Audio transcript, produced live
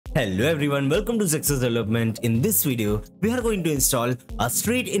Hello everyone, welcome to Zexus development. In this video, we are going to install a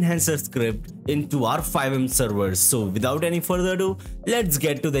street enhancer script into our FiveM server. So without any further ado, let's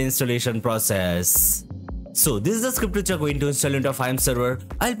get to the installation process. So this is the script which you are going to install into FiveM server.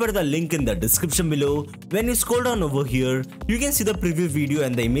 I'll put the link in the description below. When you scroll down over here, you can see the preview video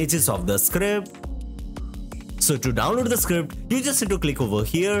and the images of the script. So to download the script, you just need to click over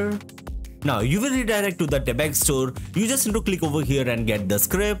here. Now you will redirect to the Tebag store. You just need to click over here and get the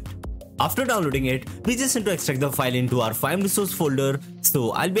script. After downloading it, we just need to extract the file into our FiveM resource folder.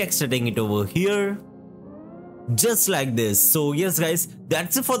 So I'll be extracting it over here. Just like this. So yes guys,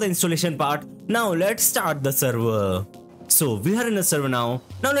 that's it for the installation part. Now let's start the server. So we are in the server now.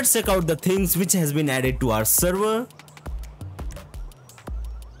 Now let's check out the things which has been added to our server.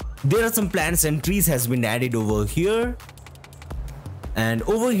 There are some plants and trees has been added over here. And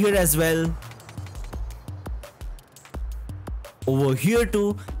over here as well. Over here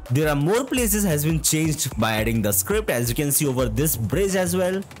too, there are more places has been changed by adding the script. As you can see over this bridge as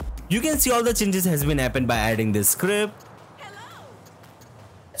well. You can see all the changes has been happened by adding this script.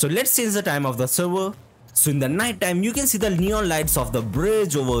 So let's change the time of the server. So in the night time, you can see the neon lights of the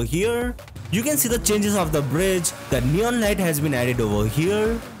bridge over here. You can see the changes of the bridge. The neon light has been added over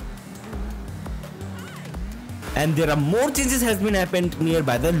here. And there are more changes has been happened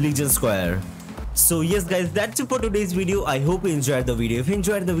nearby the Legion Square. So yes guys, that's it for today's video. I hope you enjoyed the video. If you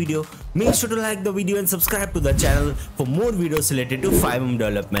enjoyed the video, make sure to like the video and subscribe to the channel for more videos related to FiveM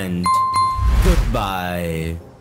development. Goodbye.